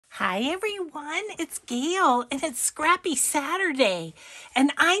Hi everyone, it's Gail and it's Scrappy Saturday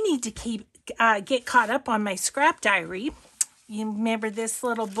and I need to get caught up on my scrap diary. You remember this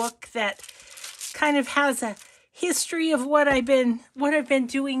little book that kind of has a history of what I've been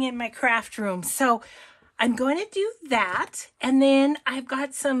doing in my craft room. So I'm going to do that, and then I've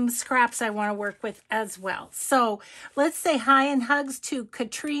got some scraps I want to work with as well. So let's say hi and hugs to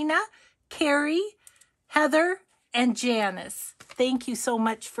Katrina, Carrie, Heather, and Janice. Thank you so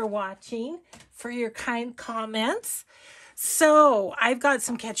much for watching, for your kind comments. So I've got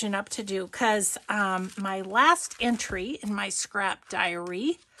some catching up to do because my last entry in my scrap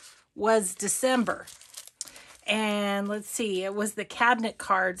diary was December. And let's see, it was the cabinet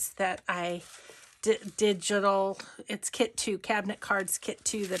cards that I digital, it's kit 2, cabinet cards kit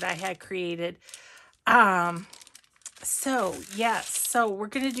 2 that I had created. So yes, so we're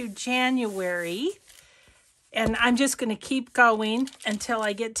going to do January. And I'm just going to keep going until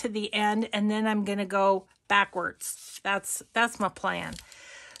I get to the end, and then I'm going to go backwards. That's my plan.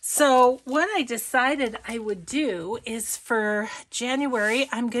 So what I decided I would do is for January,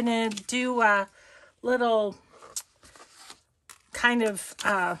 I'm going to do a little kind of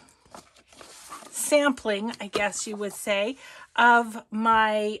sampling, I guess you would say, of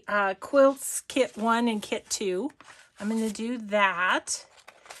my quilts kit 1 and kit 2. I'm going to do that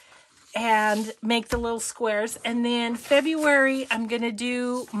and make the little squares. And then February, I'm going to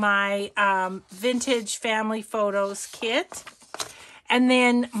do my vintage family photos kit. And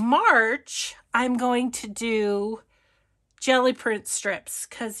then March, I'm going to do jelly print strips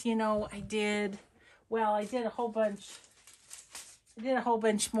because, you know, I did a whole bunch. I did a whole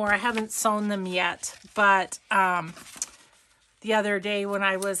bunch more. I haven't sewn them yet, but the other day when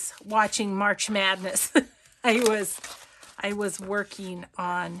I was watching March Madness, I was working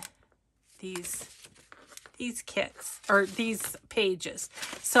on these kits or these pages.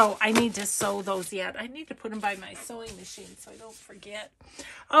 So I need to sew those yet. I need to put them by my sewing machine so I don't forget.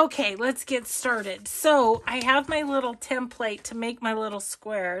 Okay, let's get started. So I have my little template to make my little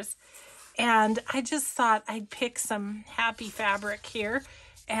squares, and I just thought I'd pick some happy fabric here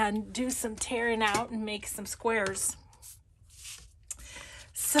and do some tearing out and make some squares.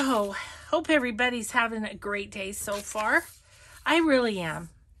 So hope everybody's having a great day so far. I really am.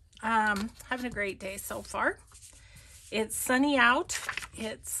 Having a great day so far. It's sunny out.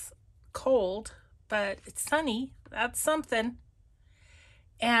 It's cold, but it's sunny. That's something.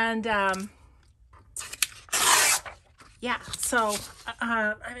 And yeah, so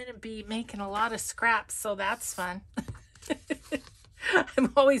I'm going to be making a lot of scraps, so that's fun.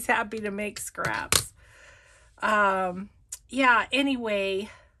 I'm always happy to make scraps. Yeah, anyway,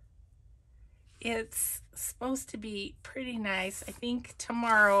 it's supposed to be pretty nice. I think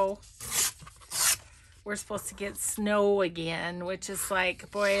tomorrow we're supposed to get snow again, which is like,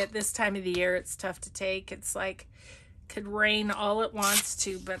 boy, at this time of the year it's tough to take. It's like could rain all it wants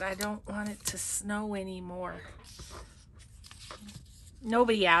to, but I don't want it to snow anymore.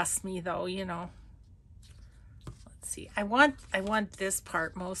 Nobody asked me though, you know. Let's see. I want this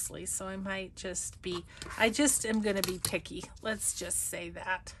part mostly, so I might just be, I just am going to be picky. Let's just say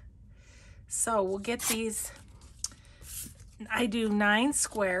that. So we'll get these. I do 9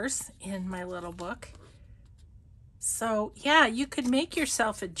 squares in my little book. So yeah, you could make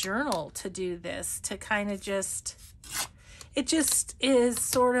yourself a journal to do this, to kind of just, it just is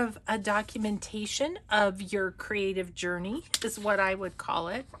sort of a documentation of your creative journey is what I would call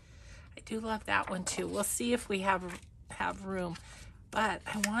it. I do love that one too. We'll see if we have room, but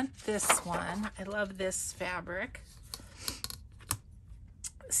I want this one. I love this fabric.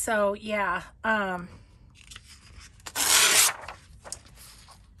 So yeah, I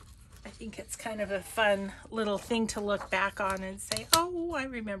think it's kind of a fun little thing to look back on and say, oh, I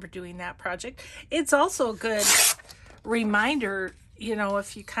remember doing that project. It's also a good reminder, you know,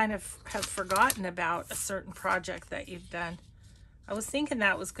 if you kind of have forgotten about a certain project that you've done. I was thinking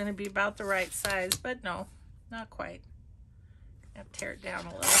that was going to be about the right size, but no, not quite. I have to tear it down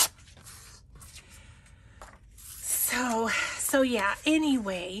a little. So yeah,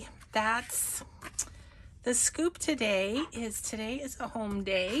 anyway, that's the scoop today is a home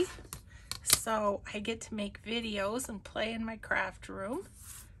day. So I get to make videos and play in my craft room.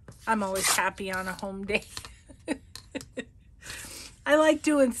 I'm always happy on a home day. I like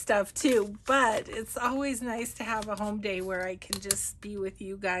doing stuff too, but it's always nice to have a home day where I can just be with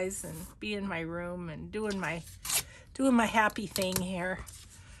you guys and be in my room and doing my happy thing here.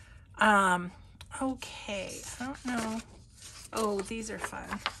 Okay, I don't know. Oh, these are fun.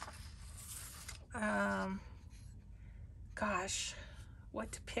 Gosh,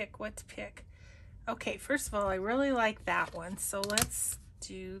 what to pick. Okay, first of all, I really like that one. So let's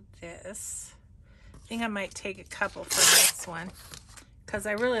do this. I think I might take a couple for this one because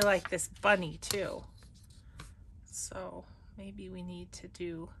I really like this bunny too. So maybe we need to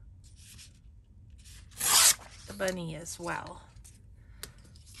do the bunny as well.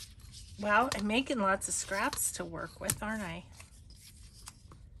 Well, I'm making lots of scraps to work with, aren't I?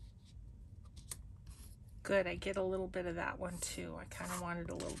 Good, I get a little bit of that one too. I kind of wanted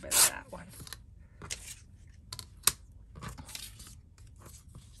a little bit of that one.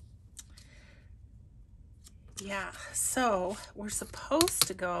 Yeah, so we're supposed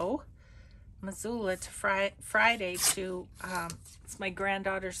to go Missoula to Friday to, it's my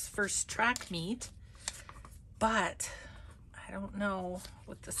granddaughter's first track meet, but I don't know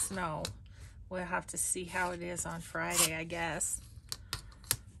with the snow. We'll have to see how it is on Friday, I guess.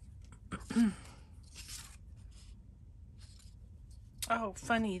 Oh,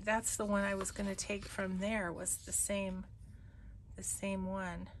 funny, that's the one I was going to take from there, was the same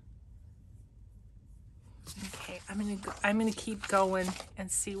one. Okay, I'm gonna keep going and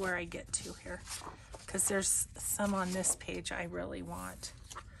see where I get to here, because there's some on this page I really want.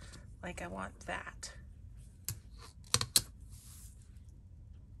 Like I want that.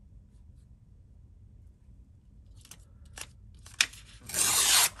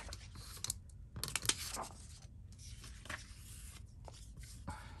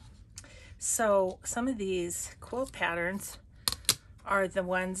 So some of these quilt patterns are the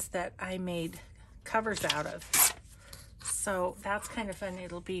ones that I made covers out of. So that's kind of fun.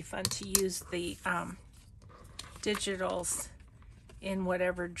 It'll be fun to use the digitals in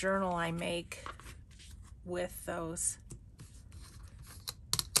whatever journal I make with those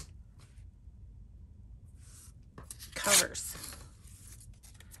covers.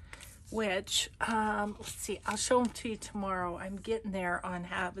 Which, let's see, I'll show them to you tomorrow. I'm getting there on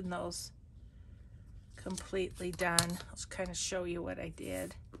having those completely done. I'll just kind of show you what I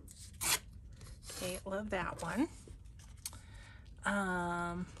did. Okay, love that one.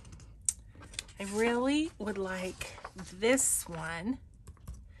 I really would like this one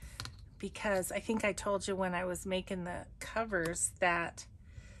because I think I told you when I was making the covers that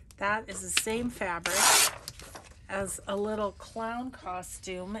that is the same fabric as a little clown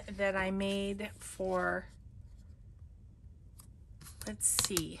costume that I made for, let's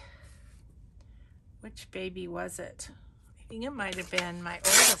see, which baby was it? I think it might have been my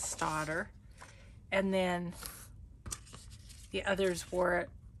oldest daughter. And then the others wore it.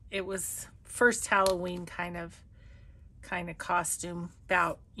 It was first Halloween kind of costume,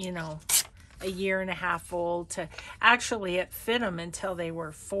 about, you know, a year and a half old. To actually, it fit them until they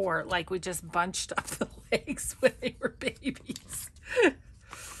were 4. Like we just bunched up the legs when they were babies.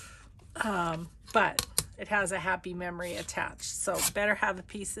 But it has a happy memory attached. So better have a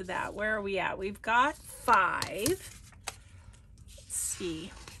piece of that. Where are we at? We've got 5. Let's see.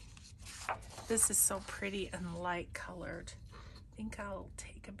 This is so pretty and light colored. I think I'll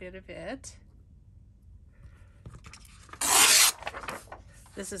take a bit of it.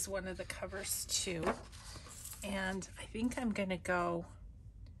 This is one of the covers too. And I think I'm gonna go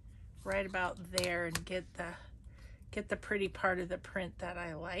right about there and get the pretty part of the print that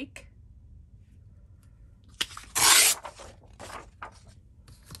I like.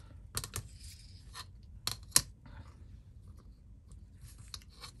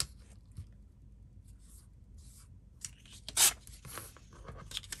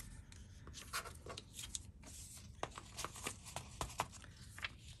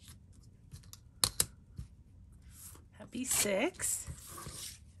 B6,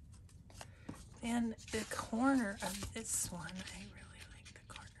 and the corner of this one, I really like the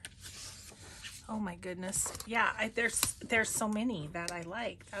corner. Oh my goodness, yeah, there's so many that I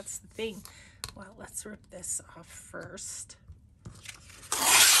like. That's the thing. Well, let's rip this off first,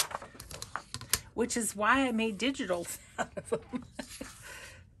 which is why I made digital out of them.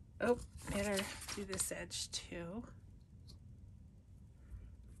 Oh, better do this edge too.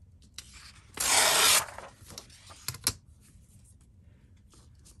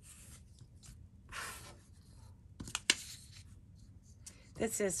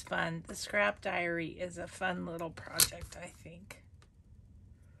 This is fun. The scrap diary is a fun little project, I think.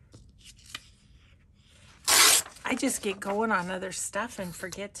 I just get going on other stuff and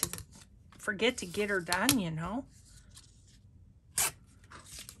forget to get her done, you know.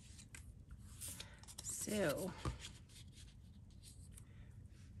 So,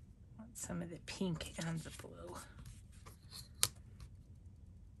 I want some of the pink and the blue.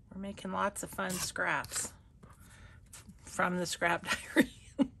 We're making lots of fun scraps from the scrap diary.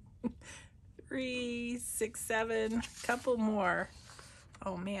 3, 6, 7, couple more.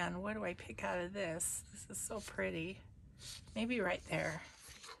 Oh man, what do I pick out of this? This is so pretty. Maybe right there.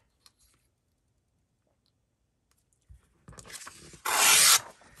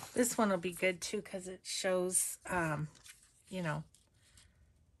 This one will be good too because it shows, you know,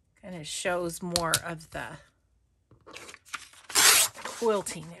 kind of shows more of the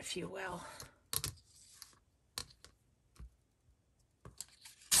quilting, if you will.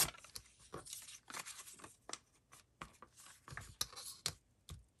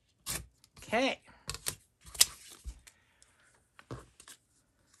 Okay.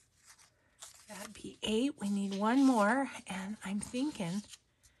 That'd be 8. We need one more, and I'm thinking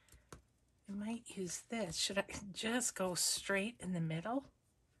I might use this. Should I just go straight in the middle?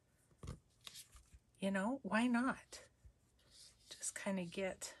 You know, why not? Just kind of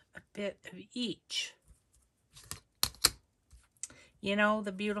get a bit of each. You know,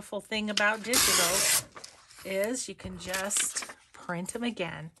 the beautiful thing about digital is you can just print them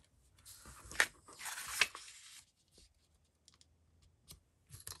again.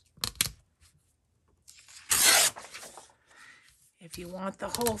 If you want the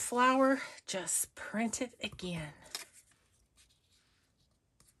whole flower, just print it again.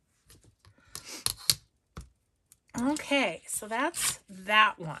 Okay, so that's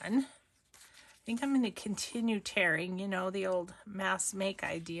that one. I think I'm going to continue tearing, you know, the old mass make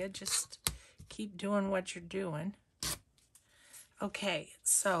idea. Just keep doing what you're doing. Okay,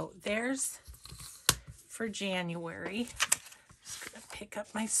 so there's for January. Just going to pick up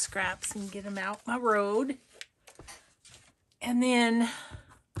my scraps and get them out my road. And then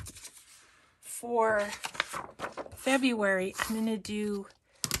for February, I'm going to do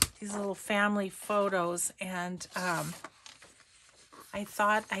these little family photos, and I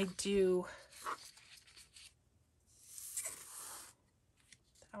thought I'd do,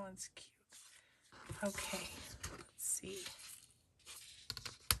 that one's cute. Okay, let's see.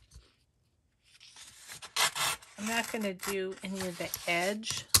 I'm not going to do any of the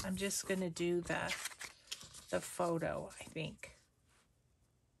edge. I'm just going to do the photo, I think.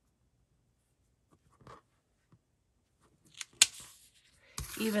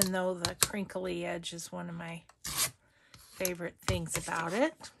 Even though the crinkly edge is one of my favorite things about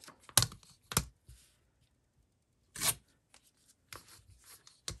it.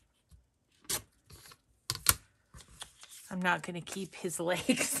 I'm not going to keep his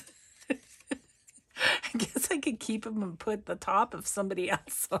legs. I guess I could keep him and put the top of somebody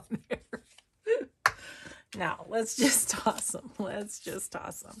else on there. Now, let's just toss him. Let's just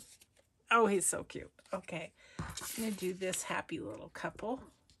toss him. Oh, he's so cute. Okay, I'm going to do this happy little couple.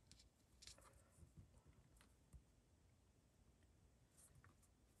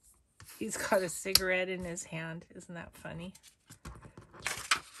 He's got a cigarette in his hand. Isn't that funny?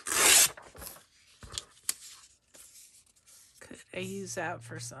 Could I use that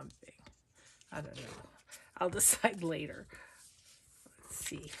for something? I don't know. I'll decide later. Let's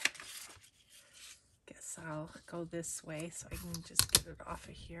see. Guess I'll go this way so I can just get it off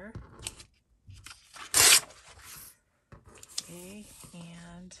of here. Okay,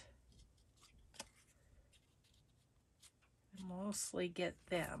 and mostly get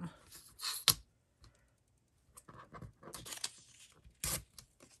them.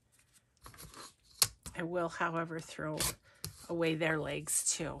 I will, however, throw away their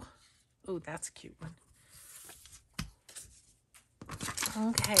legs too. Oh, that's a cute one.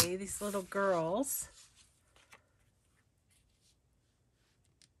 Okay, these little girls.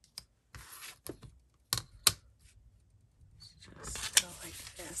 Just go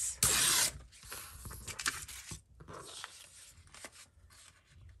like this.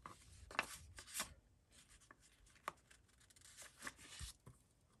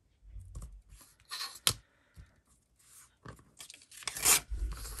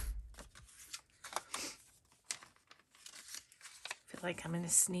 Like I'm gonna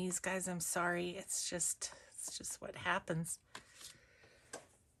sneeze, guys. I'm sorry. It's just what happens.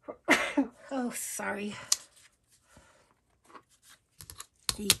 Oh, sorry.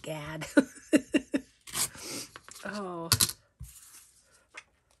 Egad. Oh.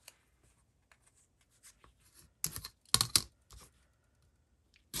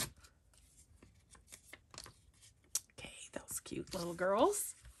 Okay, those cute little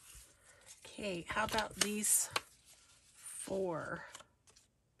girls. Okay, how about these 4?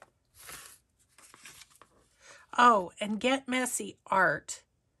 Oh, and Get Messy Art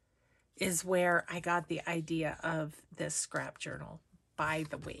is where I got the idea of this scrap journal, by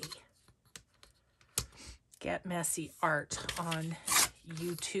the way. Get Messy Art on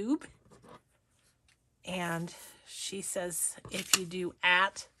YouTube. And she says if you do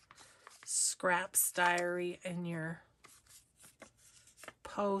 @Scraps Diary in your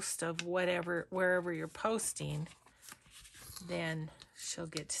post of whatever, wherever you're posting, then she'll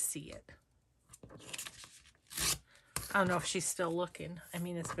get to see it. I don't know if she's still looking. I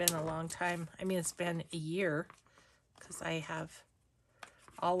mean, it's been a long time. I mean, it's been a year because I have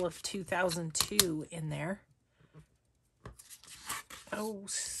all of 2002 in there. Oh,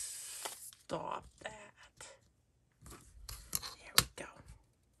 stop that. There we go.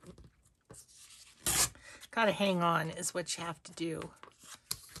 Gotta hang on is what you have to do.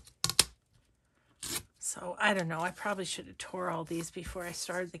 So, I don't know. I probably should have tore all these before I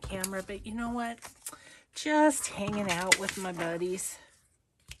started the camera, but you know what? Just hanging out with my buddies.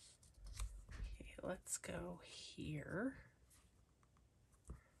 Okay, let's go here.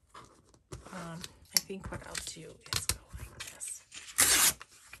 I think what I'll do is go like this.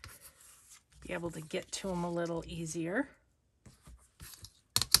 Be able to get to them a little easier.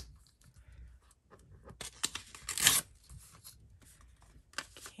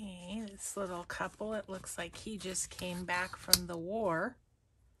 Okay, this little couple, it looks like he just came back from the war.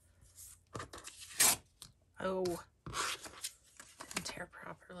 Oh, didn't tear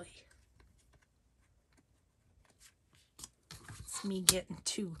properly. It's me getting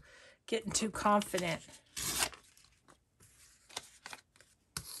too confident.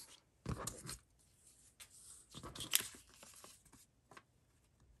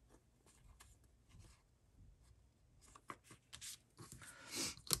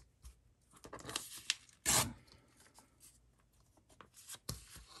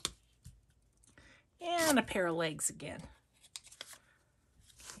 And a pair of legs again.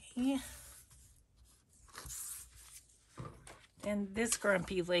 Okay. And this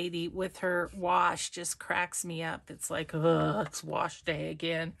grumpy lady with her wash just cracks me up. It's like, ugh, it's wash day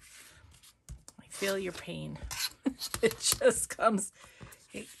again. I feel your pain. It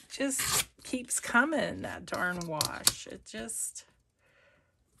just keeps coming, that darn wash. It's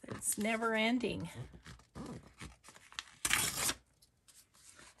never ending.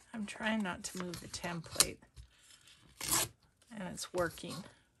 I'm trying not to move the template, and it's working,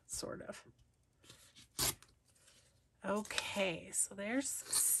 sort of. Okay, so there's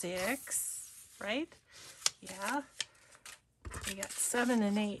 6, right? Yeah. We got 7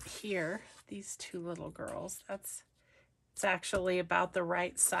 and 8 here. These 2 little girls. It's actually about the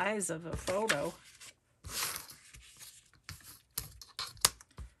right size of a photo.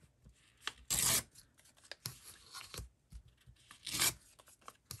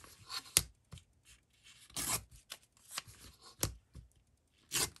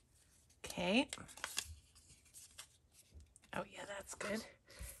 Okay. Oh yeah, that's good.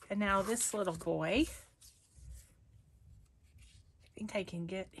 And now this little boy, I think I can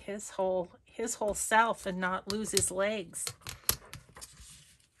get his whole self and not lose his legs.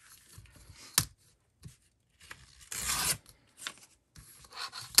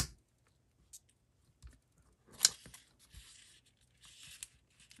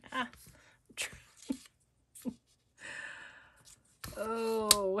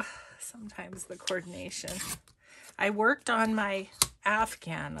 Oh, sometimes the coordination. I worked on my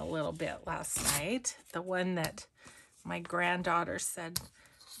Afghan a little bit last night. The one that my granddaughter said,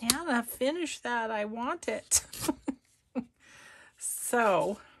 Nana, finish that. I want it.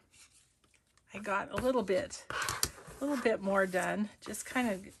 So I got a little bit more done. Just kind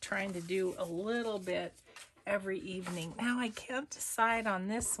of trying to do a little bit every evening. Now I can't decide on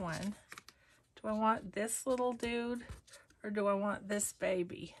this one. Do I want this little dude or do I want this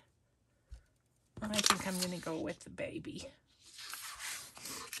baby? I think I'm going to go with the baby.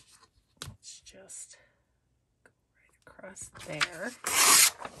 Let's just go right across there.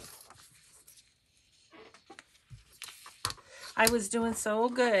 I was doing so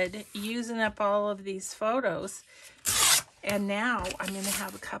good using up all of these photos, and now I'm going to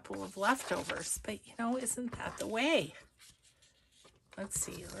have a couple of leftovers. But, you know, isn't that the way? Let's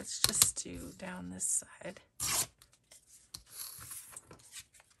see. Let's just do down this side.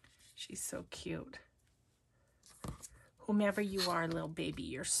 She's so cute. Whomever you are, little baby,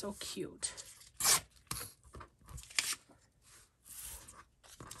 you're so cute.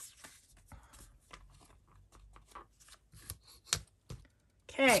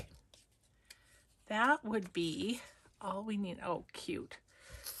 Okay. That would be all we need. Oh, cute.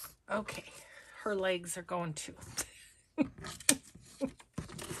 Okay. Her legs are going too.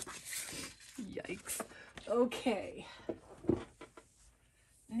 Yikes. Okay.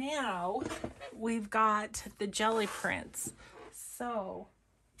 Now we've got the jelly prints. So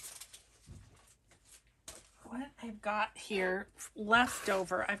what I've got here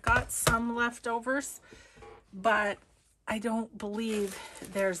leftover, I've got some leftovers, but I don't believe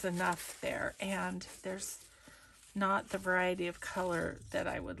there's enough there, and there's not the variety of color that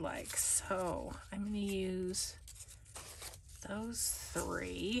I would like. So I'm going to use those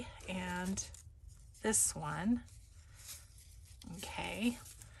three and this one. Okay,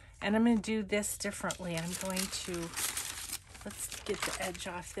 and I'm going to do this differently. I'm going to, let's get the edge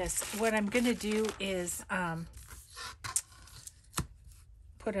off this. What I'm going to do is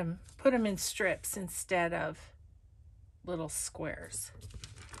put them in strips instead of little squares.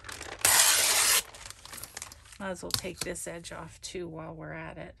 Might as well take this edge off too while we're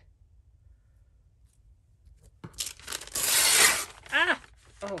at it. Ah!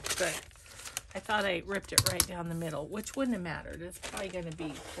 Oh, good. I thought I ripped it right down the middle, which wouldn't have mattered. It's probably going to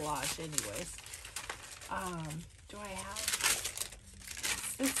be collage anyways. Do I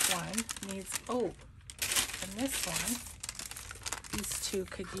have... This one needs... Oh, and this one. These two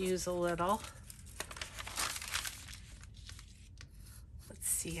could use a little. Let's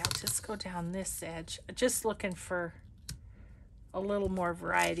see, I'll just go down this edge. Just looking for a little more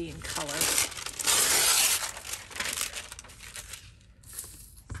variety in color.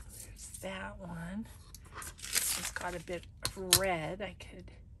 That one. This has got a bit of red. I could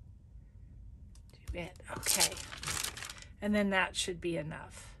do it. Okay. And then that should be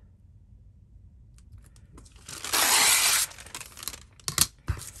enough.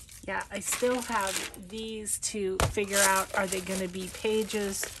 Yeah, I still have these to figure out. Are they going to be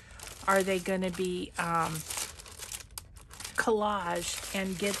pages? Are they going to be collage,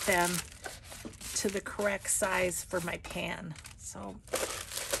 and get them to the correct size for my pan? So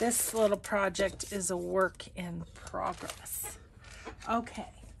this little project is a work in progress. Okay.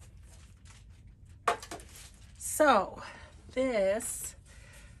 So this,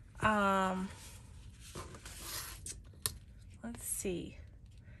 let's see.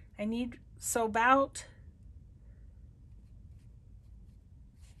 I need, so about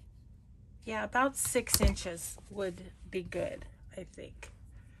 6 inches would be good, I think,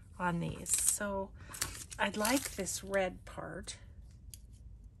 on these. So I'd like this red part.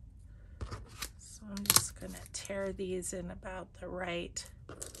 So I'm just going to tear these in about the right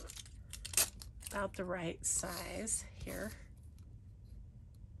size here.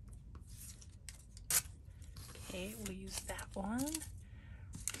 Okay, we'll use that one.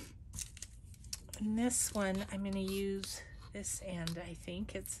 And this one, I'm going to use this end. I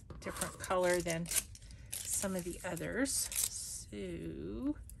think it's a different color than some of the others.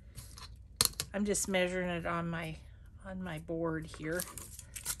 So I'm just measuring it on my board here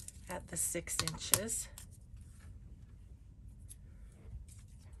at the 6 inches.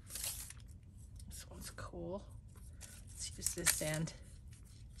 This one's cool. Let's use this end.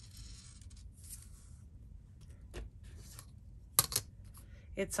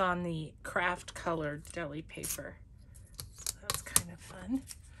 It's on the craft colored deli paper. So that's kind of fun.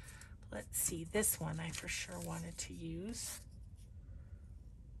 Let's see, this one I for sure wanted to use.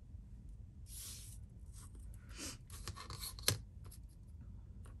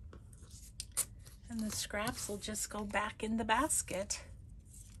 And the scraps will just go back in the basket.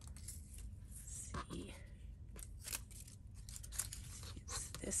 Let's see. Let's use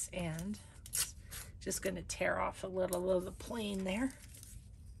this end. Just going to tear off a little of the plain there.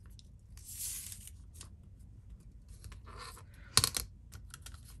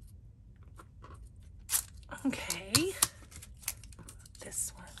 Okay,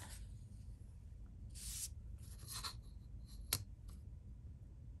 this one.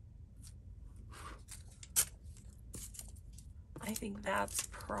 I think that's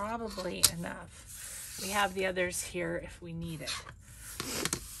probably enough. We have the others here if we need it.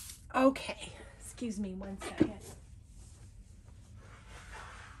 Okay, excuse me 1 second.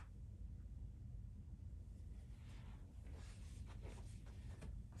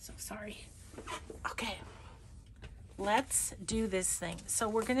 So sorry. Okay. Let's do this thing. So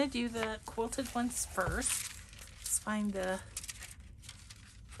we're going to do the quilted ones first. Let's find the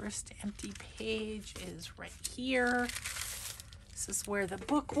first empty page is right here. This is where the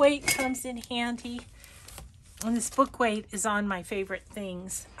book weight comes in handy. And this book weight is on my favorite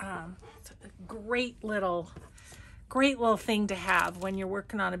things. It's a great little thing to have when you're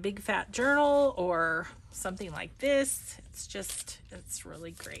working on a big fat journal or something like this. It's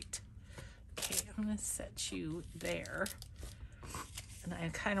really great. Okay, I'm going to set you there. And I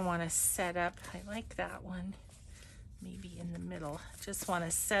kind of want to set up, I like that one, maybe in the middle. Just want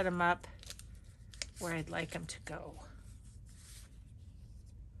to set them up where I'd like them to go.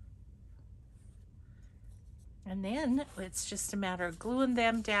 And then it's just a matter of gluing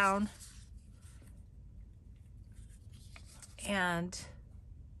them down and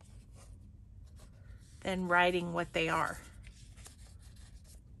then writing what they are.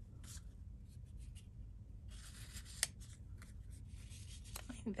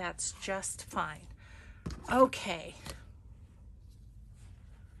 That's just fine. Okay.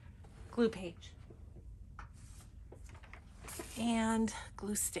 glue page and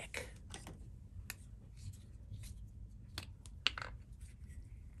glue stick.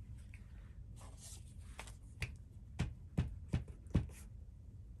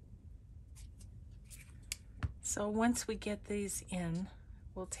 So once we get these in,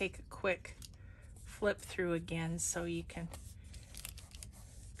 we'll take a quick flip through again so you can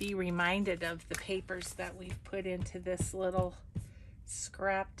be reminded of the papers that we've put into this little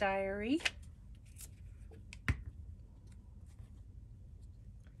scrap diary.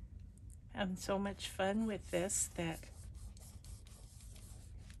 Having so much fun with this that,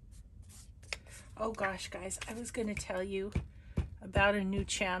 oh gosh, guys, I was going to tell you about a new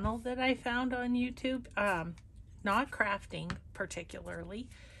channel that I found on YouTube. Not crafting particularly.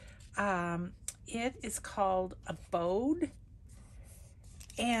 It is called Abode,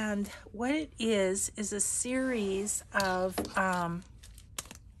 and what it is a series of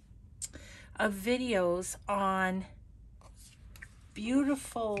videos on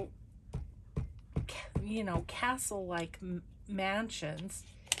beautiful, you know, castle-like mansions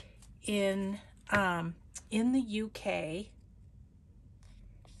in the UK,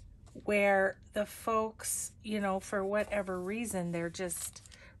 where the folks, you know, for whatever reason, they're just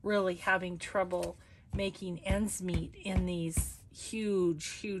really having trouble making ends meet in these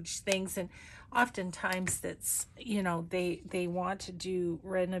huge things. And oftentimes that's, you know, they want to do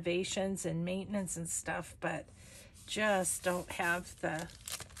renovations and maintenance and stuff, but just don't have the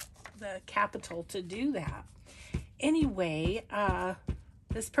capital to do that. Anyway,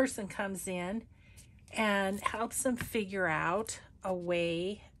 this person comes in and helps them figure out a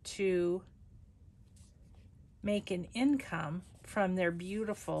way to make an income from their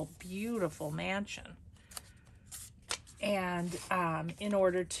beautiful mansion, and in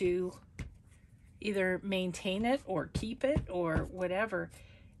order to either maintain it or keep it or whatever.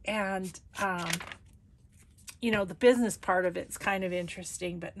 And you know, the business part of it's kind of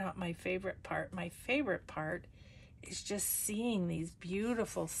interesting, but not my favorite part. My favorite part is just seeing these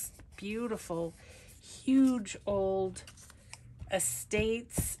beautiful huge old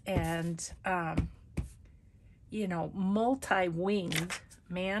estates and you know, multi-winged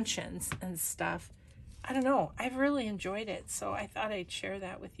mansions and stuff. I don't know, I've really enjoyed it, so I thought I'd share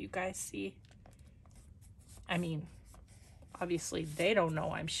that with you guys. See, I mean, obviously they don't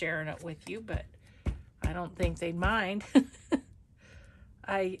know I'm sharing it with you, but I don't think they'd mind.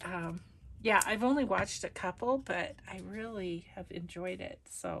 Yeah, I've only watched a couple, but I really have enjoyed it,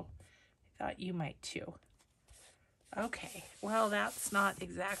 so I thought you might too. Okay, well, that's not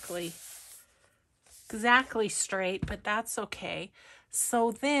exactly straight, but that's okay.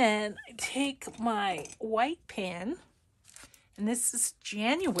 So then I take my white pen, and this is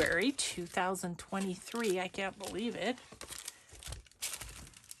January 2023. I can't believe it.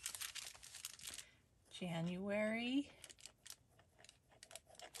 January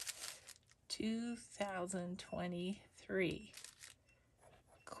 2023.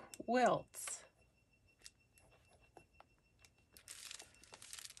 Quilts.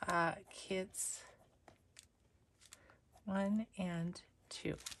 Kids 1 and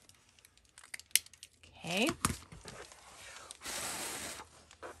 2. Okay.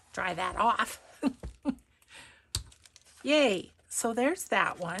 Dry that off. Yay. So there's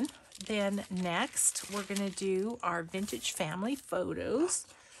that one. Then next, we're going to do our vintage family photos.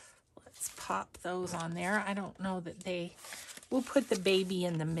 Let's pop those on there. I don't know that we'll put the baby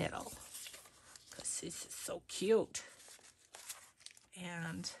in the middle because this is so cute.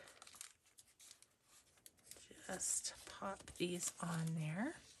 And just pop these on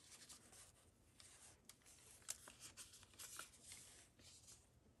there.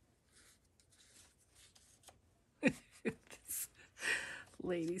 This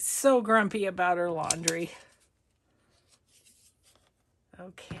lady's so grumpy about her laundry.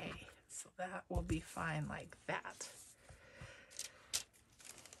 Okay, so that will be fine like that.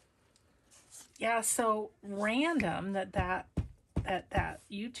 Yeah, so random that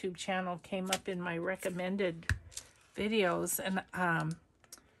YouTube channel came up in my recommended videos, and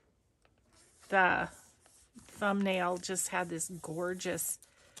the thumbnail just had this gorgeous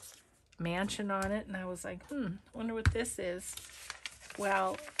mansion on it, and I was like, wonder what this is.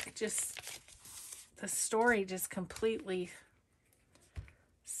 Well, the story just completely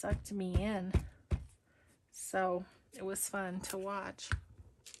sucked me in, so it was fun to watch.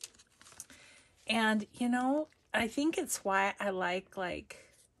 And you know, I think it's why I like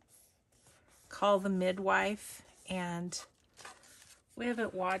Call the Midwife, and we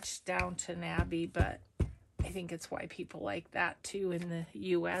haven't watched Downton Abbey, but I think it's why people like that too in the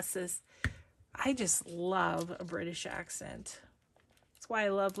US is I just love a British accent. It's why I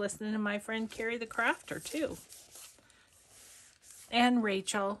love listening to my friend Carrie the Crafter, too. And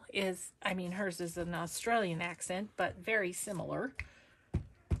Rachel is, I mean, hers is an Australian accent, but very similar.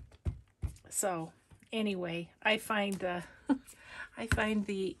 So, anyway, I find the I find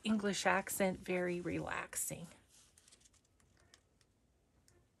the English accent very relaxing.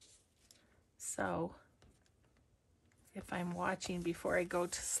 So, if I'm watching before I go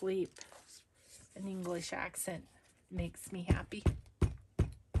to sleep, an English accent makes me happy.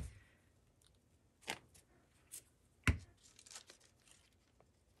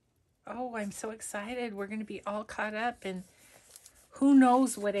 Oh, I'm so excited. We're going to be all caught up, and who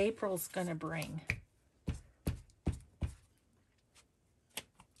knows what April's going to bring.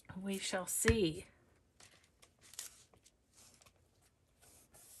 We shall see.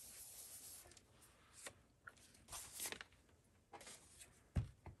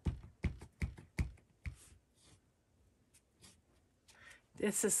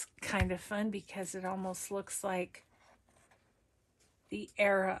 This is kind of fun because it almost looks like the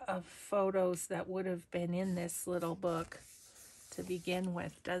era of photos that would have been in this little book to begin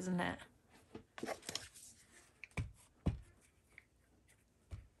with, doesn't it?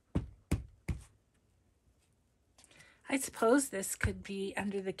 I suppose this could be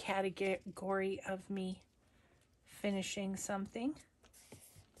under the category of me finishing something.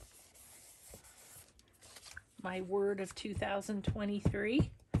 My word of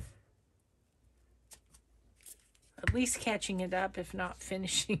 2023. At least catching it up, if not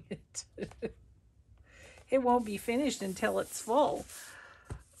finishing it. It won't be finished until it's full.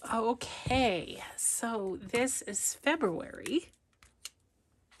 Okay, so this is February.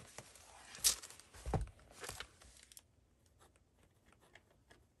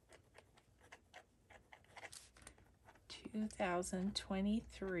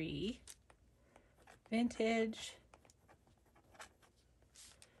 (2023) vintage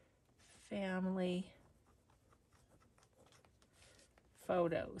family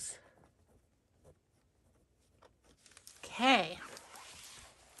photos. Okay.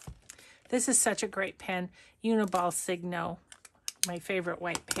 This is such a great pen. Uniball Signo, my favorite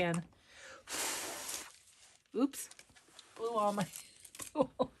white pen. Oops. Blew all my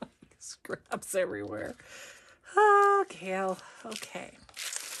scraps everywhere. Okay. Okay.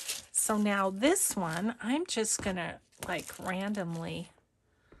 So now this one, I'm just going to like randomly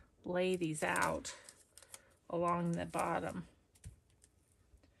lay these out along the bottom.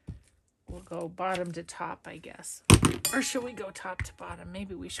 We'll go bottom to top, I guess. Or should we go top to bottom?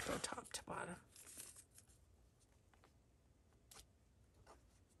 Maybe we should go top to bottom.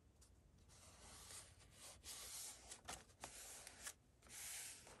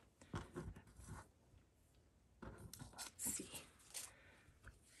 Let's see.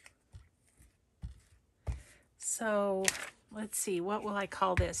 So, let's see. What will I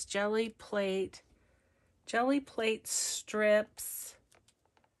call this? Jelly plate strips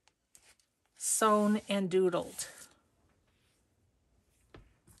sewn and doodled.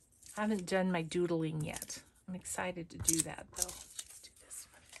 I haven't done my doodling yet. I'm excited to do that, though. Let's do this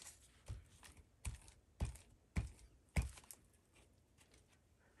one.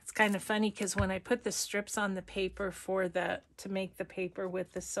 It's kind of funny because when I put the strips on the paper to make the paper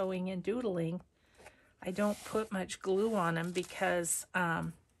with the sewing and doodling, I don't put much glue on them because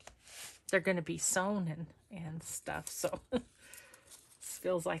they're going to be sewn and stuff. So this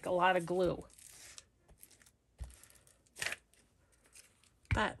feels like a lot of glue.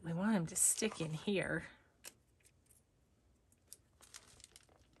 But we want them to stick in here.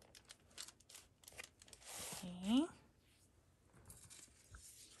 Okay.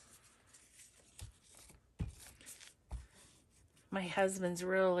 My husband's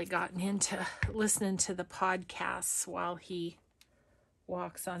really gotten into listening to the podcasts while he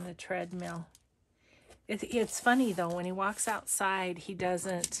walks on the treadmill. It's funny, though, when he walks outside, he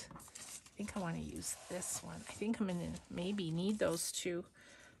doesn't... I think I want to use this one. I think I'm going to maybe need those two.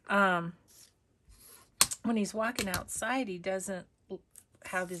 When he's walking outside, he doesn't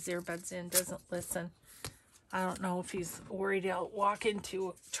have his earbuds in, doesn't listen. I don't know if he's worried he'll walk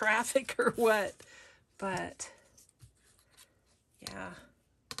into traffic or what, but yeah.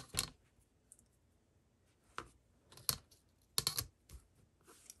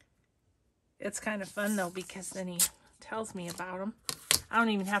 It's kind of fun, though, because then he tells me about them. I don't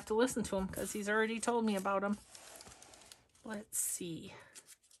even have to listen to him because he's already told me about them. Let's see.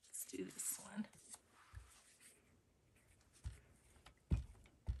 Let's do this one.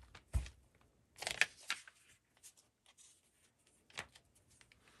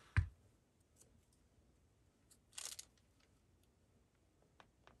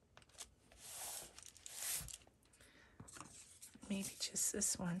 maybe just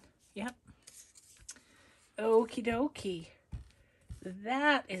this one. Yep. Okie dokie.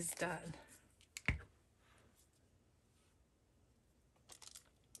 That is done.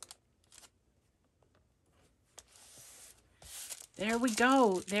 There we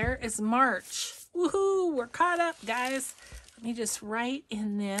go. There is March. Woohoo! We're caught up, guys. Let me just write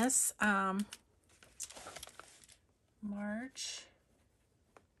in this. March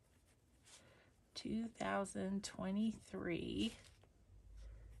 2023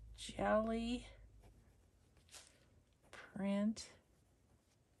 jelly print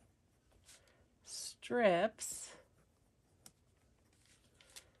strips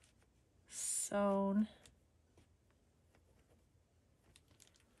sewn.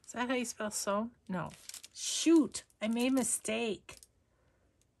 Is that how you spell sewn? No. Shoot, I made a mistake.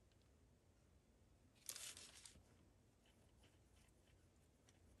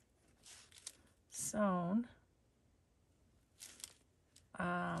 Sewn.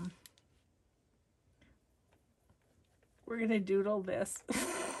 We're going to doodle this.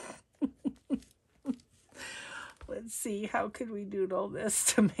 Let's see, how could we doodle this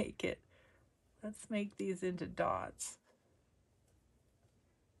to make it? Let's make these into dots.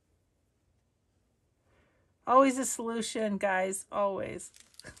 Always a solution, guys, always.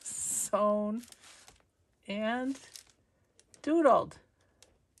 Sewn and doodled.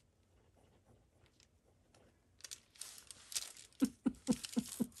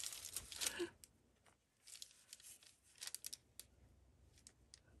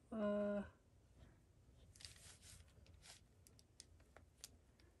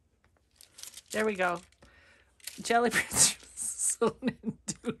 There we go. Jelly prints sewn and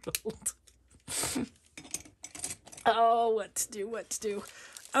doodled. Oh, what to do, what to do.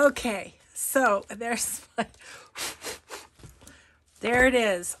 Okay, so there's my... There it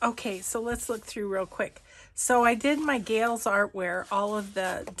is. Okay, so let's look through real quick. So I did my Gail's Artwear, all of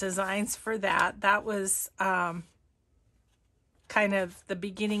the designs for that. That was kind of the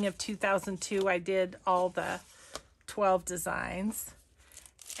beginning of 2002. I did all the 12 designs.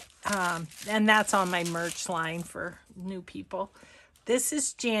 And that's on my merch line for new people. This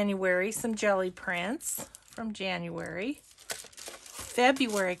is January, some jelly prints from January.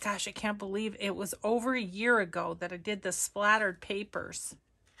 February, gosh, I can't believe it was over a year ago that I did the splattered papers.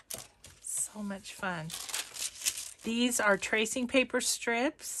 So much fun. These are tracing paper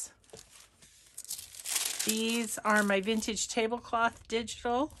strips. These are my vintage tablecloth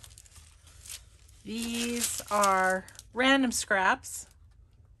digital. These are random scraps.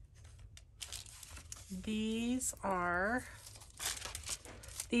 These are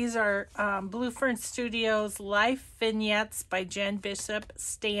Blue Fern Studios Life Vignettes by Jen Bishop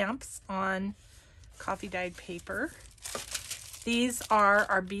stamps on coffee dyed paper. These are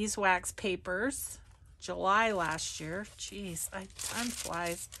our beeswax papers, July last year. Jeez, time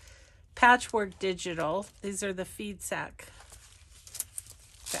flies. Patchwork digital. These are the feed sack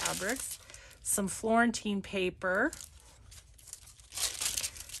fabrics. Some Florentine paper.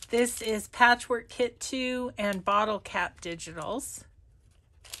 This is Patchwork Kit 2 and Bottle Cap digitals.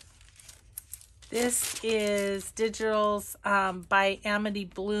 This is digitals by Amity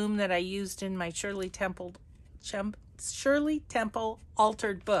Bloom that I used in my Shirley Temple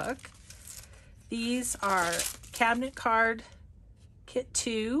altered book. These are Cabinet Card Kit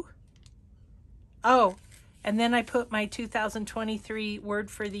 2. Oh, and then I put my 2023 Word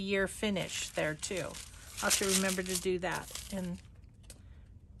for the Year finish there too. I'll have to remember to do that in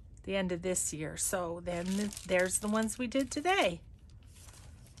the end of this year. So then there's the ones we did today.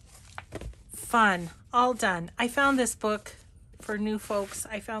 Fun, all done. I found this book for new folks.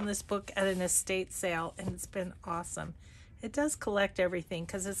 I found this book at an estate sale and it's been awesome. It does collect everything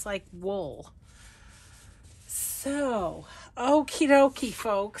because it's like wool. So, okie dokie,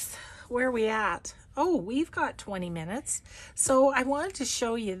 folks. Where are we at? Oh, we've got 20 minutes. So I wanted to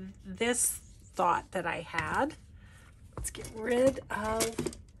show you this thought that I had. Let's get rid of...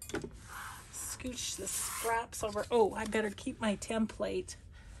 Scooch the scraps over. Oh, I better keep my template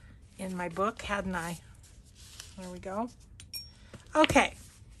in my book, hadn't I? There we go. Okay.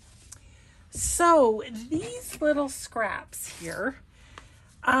 So these little scraps here,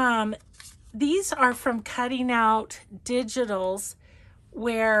 these are from cutting out digitals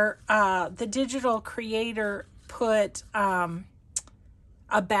where the digital creator put a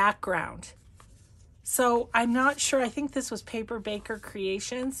background. So I'm not sure. I think this was Paper Baker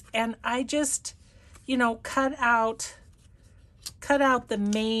Creations, and I just, you know, cut out the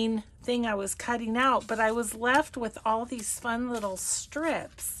main thing I was cutting out, but I was left with all these fun little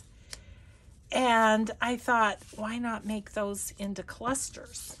strips. And I thought, why not make those into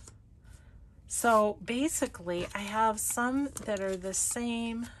clusters? So basically, I have some that are the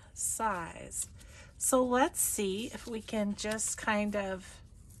same size. So let's see if we can just kind of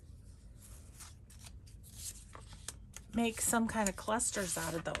make some kind of clusters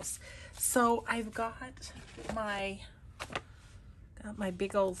out of those. So I've got my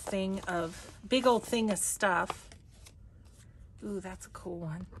big old thing of stuff. Ooh, that's a cool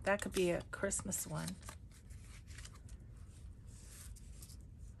one. That could be a Christmas one.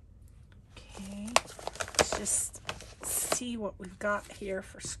 Okay, let's just see what we've got here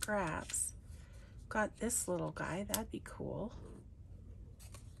for scraps. Got this little guy, that'd be cool.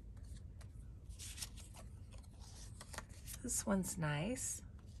 This one's nice.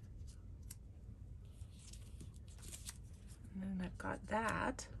 And then I've got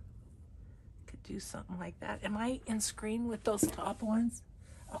that. Could do something like that. Am I in screen with those top ones?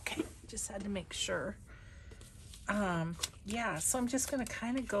 Okay, just had to make sure. Yeah, so I'm just going to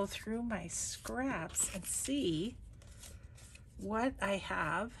kind of go through my scraps and see what I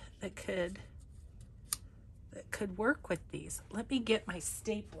have that could work with these. Let me get my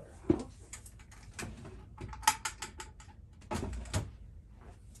stapler out.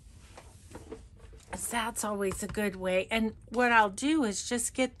 That's always a good way. And what I'll do is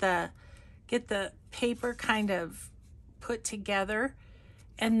just get the paper kind of put together,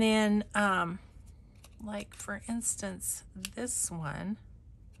 and then like for instance this one,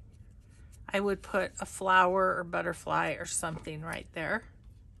 I would put a flower or butterfly or something right there.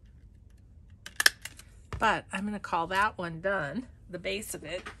 But I'm going to call that one done, the base of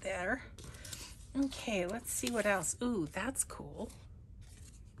it there. Okay, let's see what else. Ooh, that's cool.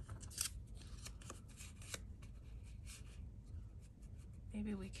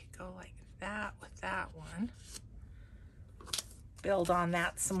 Maybe we could go like that with that one. Build on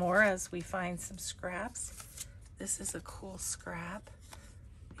that some more as we find some scraps. This is a cool scrap.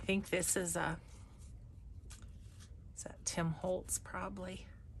 I think this is that Tim Holtz probably.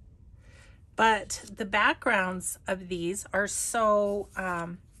 But the backgrounds of these are so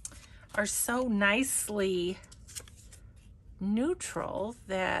nicely neutral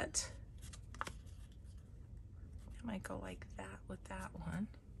that I might go like that with that one.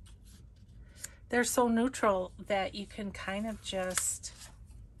 They're so neutral that you can kind of just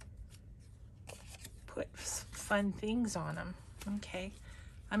put fun things on them. Okay,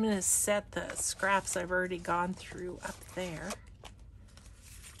 I'm going to set the scraps I've already gone through up there.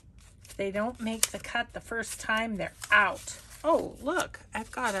 If they don't make the cut the first time, they're out. Oh, look,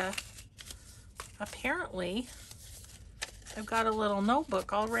 apparently I've got a little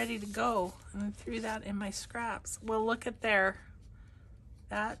notebook all ready to go, and I threw that in my scraps. Well, look at there.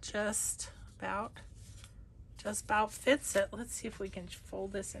 That just about fits it. Let's see if we can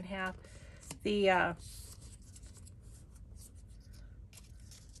fold this in half. The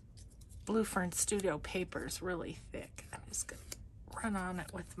Blue Fern Studio paper is really thick. I'm just going to run on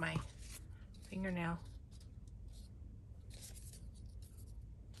it with my fingernail.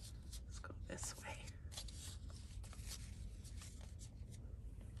 Let's go this way.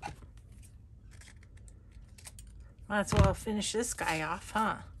 Might as well finish this guy off,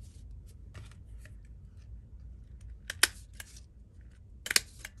 huh?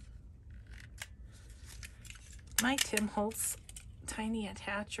 My Tim Holtz tiny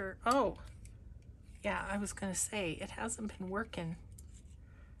attacher. Oh, yeah, I was going to say, it hasn't been working.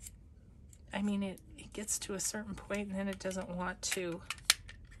 I mean, it gets to a certain point and then it doesn't want to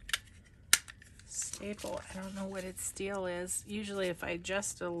staple. I don't know what its deal is. Usually if I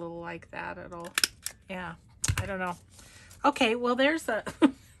adjust it a little like that, it'll, yeah, I don't know. Okay, well, there's a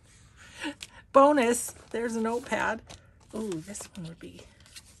bonus. There's a notepad. Ooh, this one would be,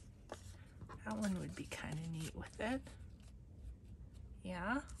 that one would be kind of neat with it.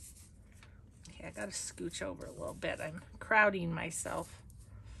 Yeah. Okay, I got to scooch over a little bit. I'm crowding myself.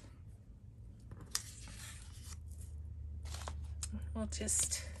 We'll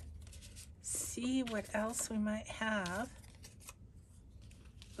just see what else we might have.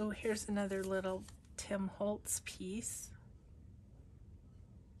 Oh, here's another little Tim Holtz piece.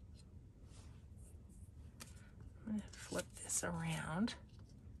 I'm going to flip this around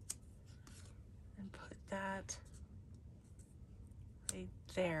and put that right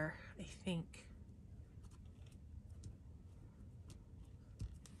there, I think.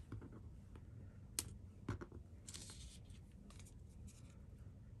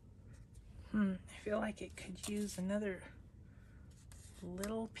 I feel like it could use another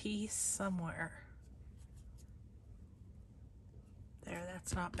little piece somewhere. There,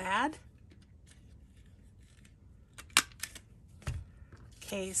 that's not bad.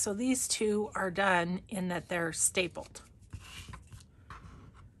 Okay, so these two are done in that they're stapled.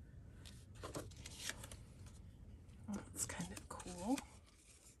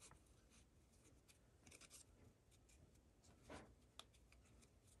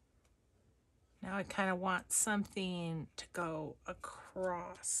 I kind of want something to go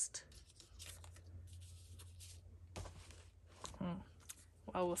across.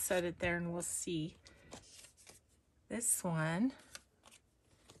 Well, we'll set it there and we'll see. This one,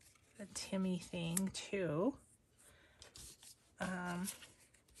 the Timmy thing too.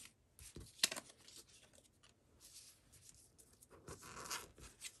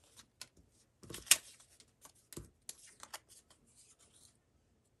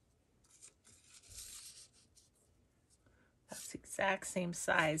 That's the exact same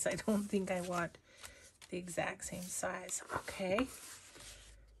size. I don't think I want the exact same size. Okay.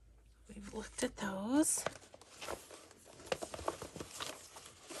 We've looked at those.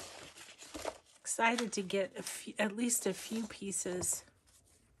 Excited to get at least a few pieces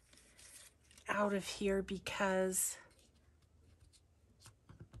out of here because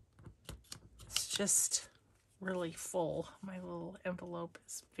it's just really full. My little envelope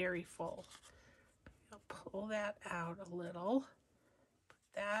is very full. I'll pull that out a little. Put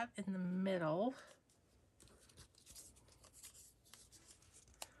that in the middle.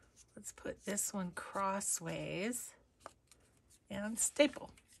 Let's put this one crossways and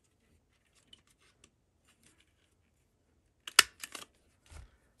staple.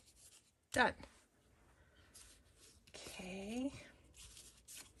 Done. Okay.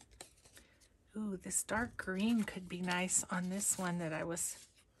 Ooh, this dark green could be nice on this one that I was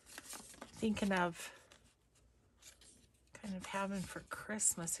thinking of kind of having for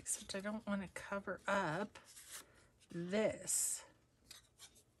Christmas, except I don't want to cover up this.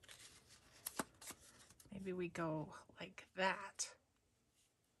 Maybe we go like that.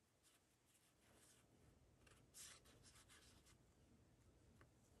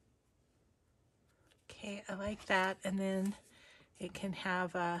 Okay, I like that. And then it can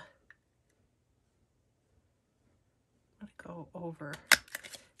have a, I'm gonna go over,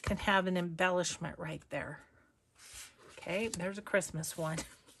 can have an embellishment right there. Okay, there's a Christmas one.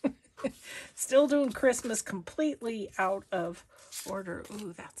 Still doing Christmas completely out of order.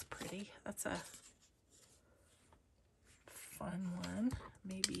 Ooh, that's pretty. That's a fun one.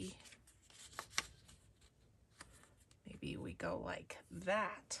 Maybe we go like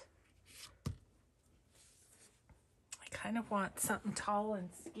that. I kind of want something tall and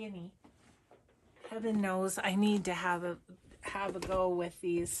skinny. Heaven knows I need to have a go with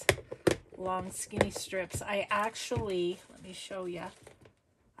these long skinny strips. I actually, let me show you.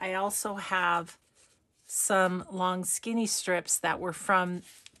 I also have some long skinny strips that were from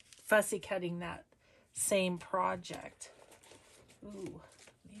Fussy cutting that same project. Ooh,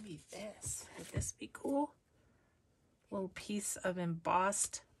 maybe this. Would this be cool? Little piece of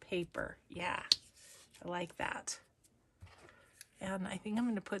embossed paper. Yeah, I like that. And I think I'm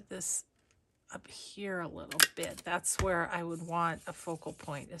going to put this up here a little bit. That's where I would want a focal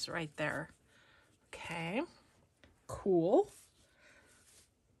point, is right there. Okay, cool.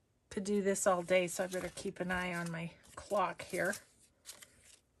 Could do this all day, so I better keep an eye on my clock here.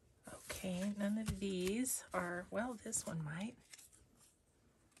 Okay, none of these are, well, this one might.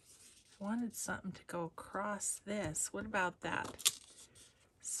 I wanted something to go across this. What about that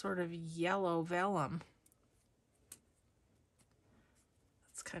sort of yellow vellum?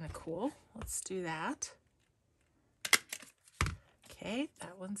 That's kind of cool. Let's do that. Okay,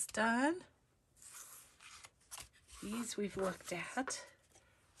 that one's done. These we've looked at.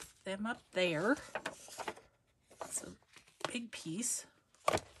 Them up there. It's a big piece.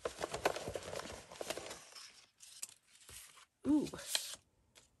 Ooh. Let's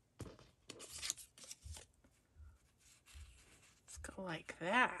go like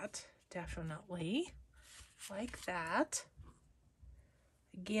that. Definitely. Like that.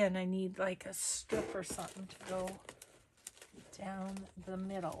 Again, I need like a strip or something to go down the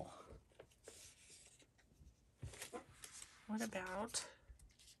middle. What about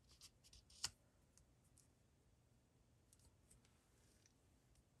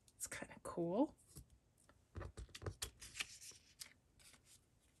kind of cool.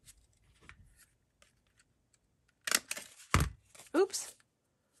 Oops.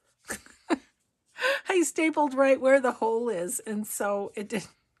 I stapled right where the hole is, and so it didn't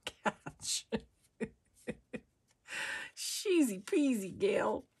catch. Sheezy peasy,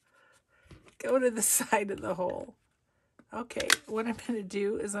 Gail. Go to the side of the hole. Okay, what I'm going to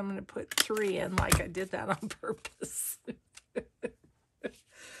do is I'm going to put 3 in, like I did that on purpose.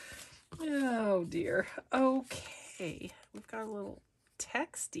 Oh dear. Okay, we've got a little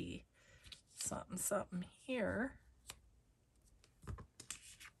texty something here.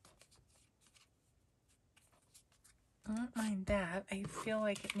 I don't mind that. I feel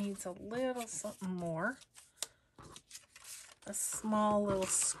like it needs a little something more. A small little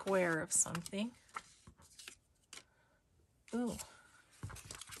square of something. Ooh.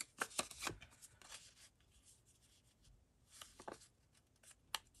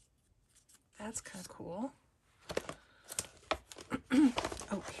 That's kind of cool.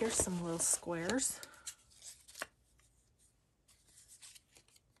 Oh, here's some little squares.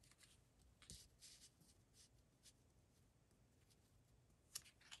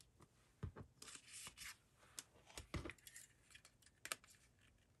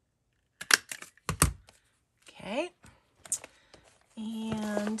 Okay.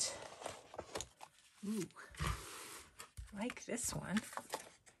 And, ooh, I like this one.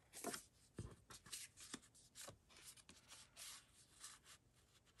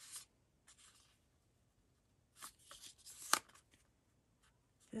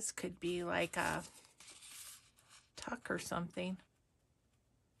 This could be like a tuck or something.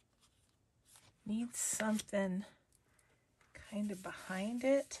 Needs something kind of behind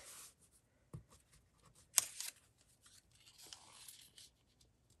it.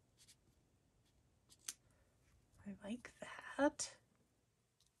 I like that.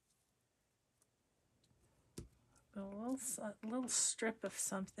 A little strip of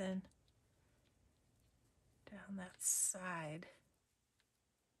something down that side.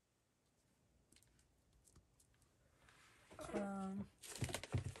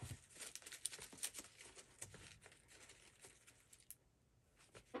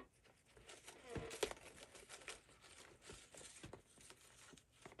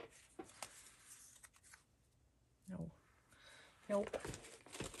 No. Nope.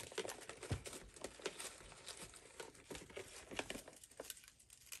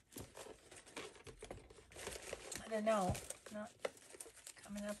 I don't know. Not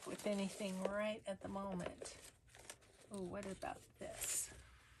coming up with anything right at the moment. Oh, what about this?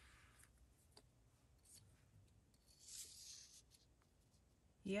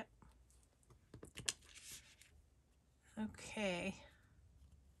 Yep. Okay.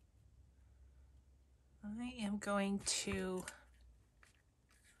 I am going to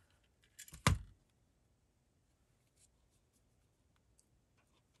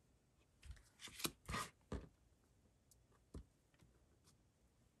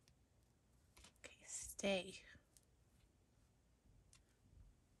stay.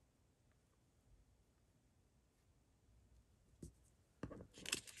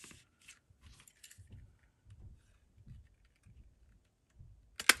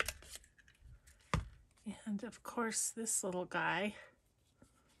 And of course, this little guy,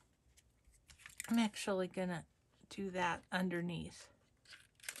 I'm actually gonna do that underneath.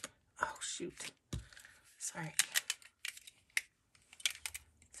 Oh, shoot. Sorry.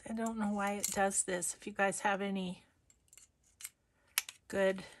 I don't know why it does this. If you guys have any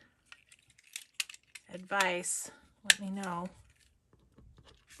good advice, let me know.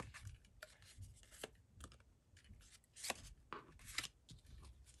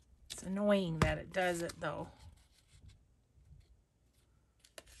 It's annoying that it does it though.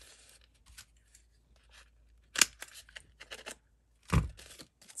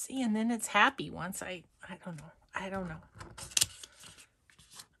 See, and then it's happy once I don't know.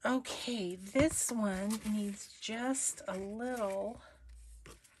 Okay, this one needs just a little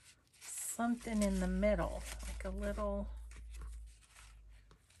something in the middle, like a little.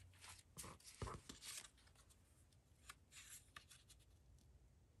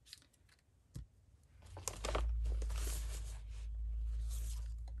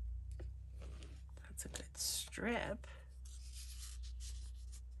 That's a good strip.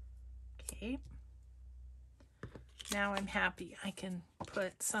 Okay. Now I'm happy. I can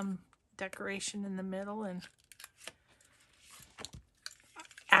put some decoration in the middle, and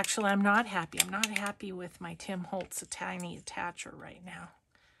actually I'm not happy. I'm not happy with my Tim Holtz tiny attacher right now.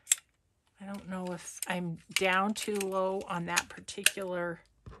 I don't know if I'm down too low on that particular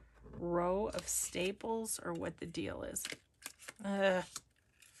row of staples or what the deal is.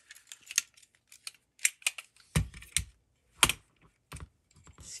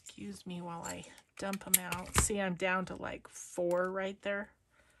 Excuse me while I dump them out. See, I'm down to like 4 right there.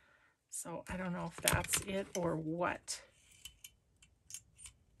 So I don't know if that's it or what.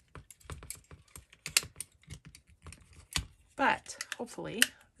 But hopefully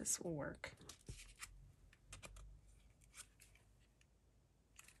this will work.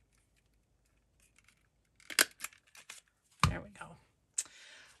 There we go.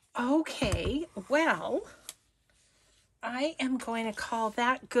 Okay, well, I am going to call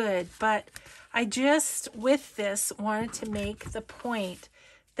that good, but I just, with this, wanted to make the point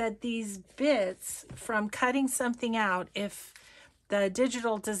that these bits from cutting something out, if the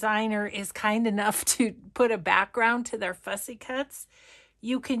digital designer is kind enough to put a background to their fussy cuts,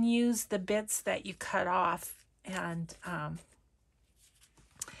 you can use the bits that you cut off and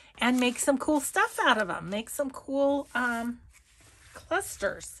make some cool stuff out of them. Make some cool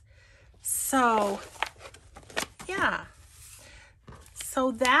clusters. So, yeah.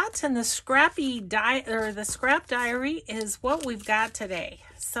 So that and the scrap diary is what we've got today.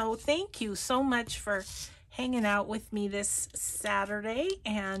 So thank you so much for hanging out with me this Saturday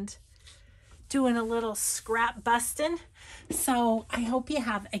and doing a little scrap busting. So I hope you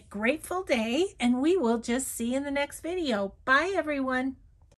have a grateful day, and we will just see you in the next video. Bye, everyone.